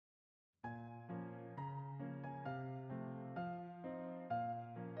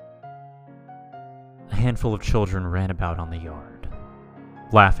handful of children ran about on the yard,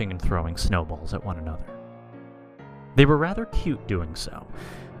 laughing and throwing snowballs at one another. They were rather cute doing so,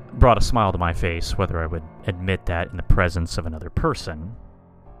 brought a smile to my face whether I would admit that in the presence of another person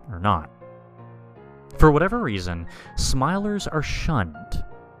or not. For whatever reason, smilers are shunned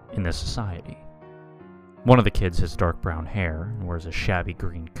in this society. One of the kids has dark brown hair and wears a shabby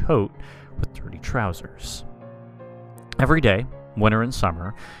green coat with dirty trousers. Every day, winter and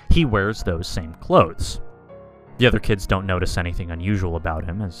summer, he wears those same clothes. The other kids don't notice anything unusual about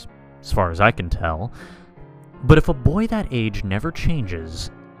him, as far as I can tell. But if a boy that age never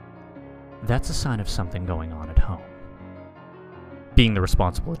changes, that's a sign of something going on at home. Being the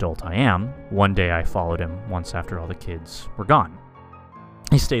responsible adult I am, one day I followed him once after all the kids were gone.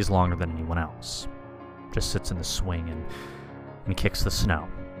 He stays longer than anyone else. Just sits in the swing and kicks the snow.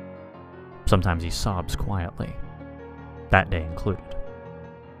 Sometimes he sobs quietly. That day included.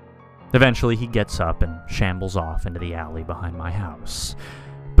 Eventually he gets up and shambles off into the alley behind my house.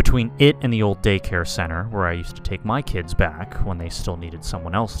 Between it and the old daycare center where I used to take my kids back when they still needed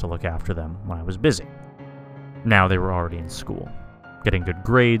someone else to look after them when I was busy. Now they were already in school, getting good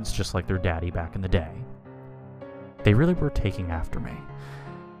grades just like their daddy back in the day. They really were taking after me,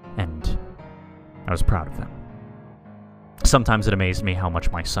 and I was proud of them. Sometimes it amazed me how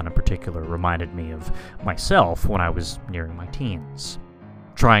much my son in particular reminded me of myself when I was nearing my teens,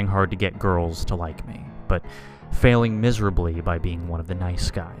 trying hard to get girls to like me, but failing miserably by being one of the nice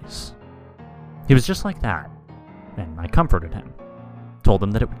guys. He was just like that, and I comforted him, told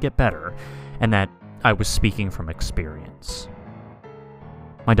him that it would get better, and that I was speaking from experience.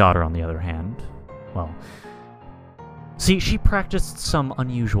 My daughter, on the other hand, well, see, she practiced some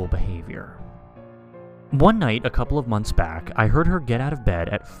unusual behavior. One night, a couple of months back, I heard her get out of bed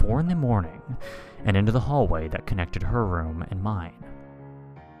at 4 a.m. and into the hallway that connected her room and mine.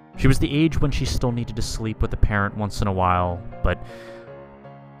 She was the age when she still needed to sleep with a parent once in a while, but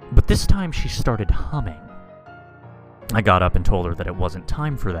this time she started humming. I got up and told her that it wasn't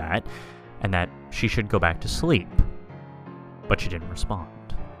time for that, and that she should go back to sleep. But she didn't respond.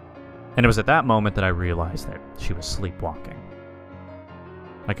 And it was at that moment that I realized that she was sleepwalking.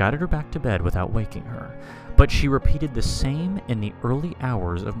 I guided her back to bed without waking her, but she repeated the same in the early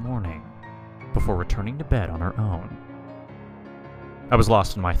hours of morning, before returning to bed on her own. I was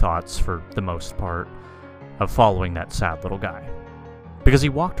lost in my thoughts for the most part of following that sad little guy, because he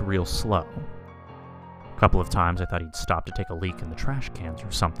walked real slow. A couple of times I thought he'd stop to take a leak in the trash cans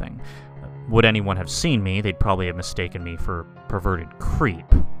or something. Would anyone have seen me, they'd probably have mistaken me for a perverted creep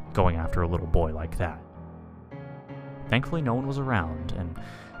going after a little boy like that. Thankfully, no one was around, and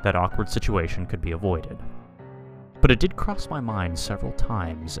that awkward situation could be avoided. But it did cross my mind several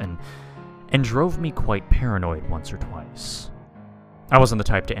times, and drove me quite paranoid once or twice. I wasn't the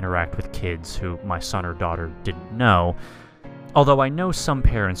type to interact with kids who my son or daughter didn't know, although I know some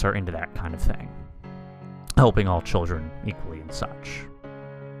parents are into that kind of thing, helping all children equally and such.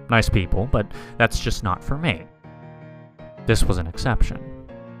 Nice people, but that's just not for me. This was an exception,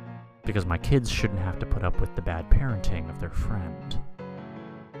 because my kids shouldn't have to put up with the bad parenting of their friend.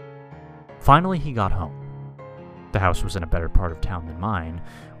 Finally, he got home. The house was in a better part of town than mine,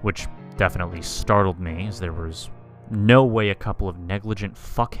 which definitely startled me, as there was no way a couple of negligent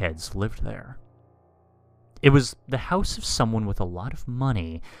fuckheads lived there. It was the house of someone with a lot of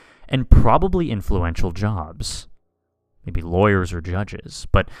money and probably influential jobs. Maybe lawyers or judges,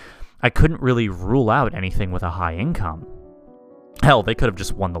 but I couldn't really rule out anything with a high income. Hell, they could have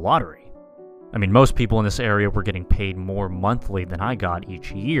just won the lottery. I mean, most people in this area were getting paid more monthly than I got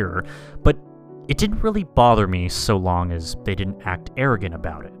each year, but it didn't really bother me so long as they didn't act arrogant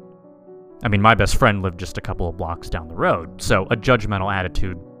about it. I mean, my best friend lived just a couple of blocks down the road, so a judgmental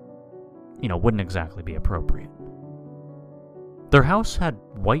attitude, wouldn't exactly be appropriate. Their house had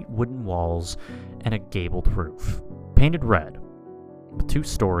white wooden walls and a gabled roof, painted red, with 2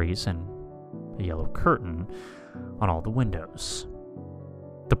 stories and a yellow curtain on all the windows.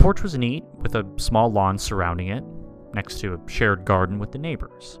 The porch was neat, with a small lawn surrounding it, next to a shared garden with the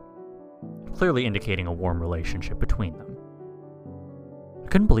neighbors, clearly indicating a warm relationship between them. I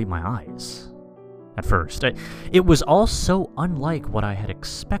couldn't believe my eyes. At first, it was all so unlike what I had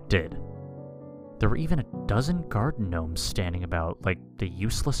expected. There were even a dozen garden gnomes standing about like the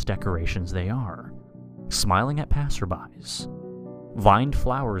useless decorations they are, smiling at passerbys. Vined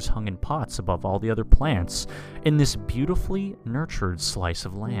flowers hung in pots above all the other plants in this beautifully nurtured slice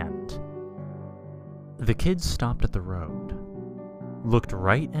of land. The kid stopped at the road, looked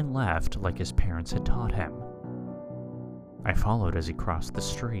right and left like his parents had taught him. I followed as he crossed the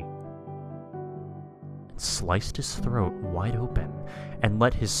street. And sliced his throat wide open and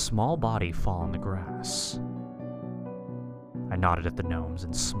let his small body fall on the grass. I nodded at the gnomes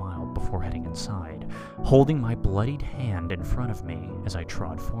and smiled before heading inside, holding my bloodied hand in front of me as I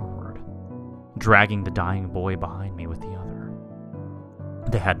trod forward, dragging the dying boy behind me with the other.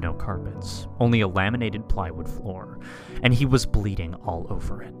 They had no carpets, only a laminated plywood floor, and he was bleeding all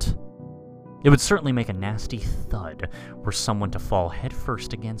over it. It would certainly make a nasty thud were someone to fall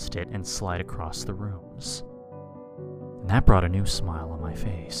headfirst against it and slide across the rooms. And that brought a new smile on my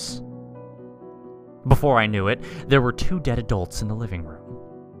face. Before I knew it, there were 2 dead adults in the living room,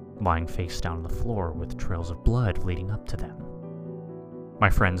 lying face down on the floor with trails of blood leading up to them.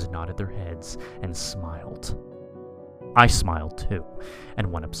 My friends nodded their heads and smiled. I smiled too,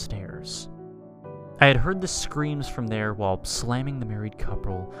 and went upstairs. I had heard the screams from there while slamming the married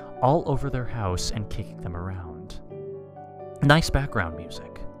couple all over their house and kicking them around. Nice background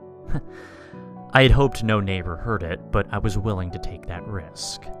music. I had hoped no neighbor heard it, but I was willing to take that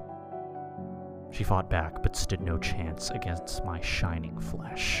risk. She fought back, but stood no chance against my shining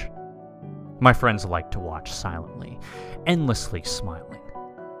flesh. My friends liked to watch silently, endlessly smiling.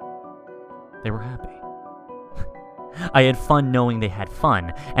 They were happy. I had fun knowing they had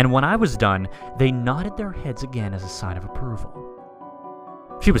fun, and when I was done, they nodded their heads again as a sign of approval.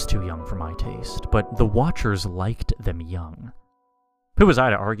 She was too young for my taste, but the watchers liked them young. Who was I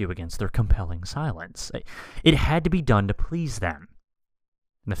to argue against their compelling silence? It had to be done to please them.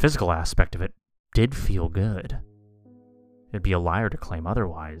 And the physical aspect of it did feel good. It'd be a liar to claim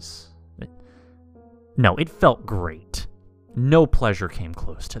otherwise. No, it felt great. No pleasure came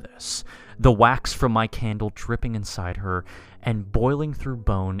close to this. The wax from my candle dripping inside her and boiling through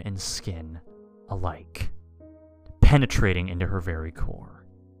bone and skin alike, penetrating into her very core.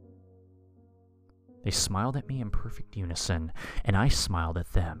 They smiled at me in perfect unison, and I smiled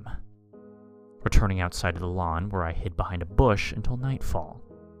at them, returning outside to the lawn where I hid behind a bush until nightfall.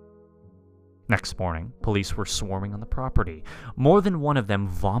 Next morning, police were swarming on the property, more than one of them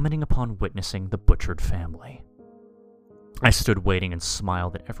vomiting upon witnessing the butchered family. I stood waiting and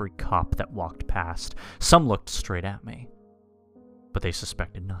smiled at every cop that walked past. Some looked straight at me, but they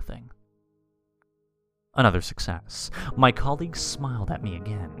suspected nothing. Another success. My colleagues smiled at me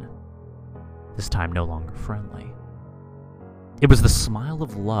again, this time no longer friendly. It was the smile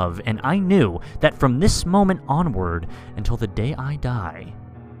of love, and I knew that from this moment onward until the day I die,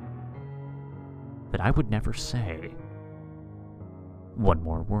 that I would never say one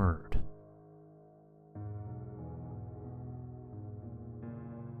more word.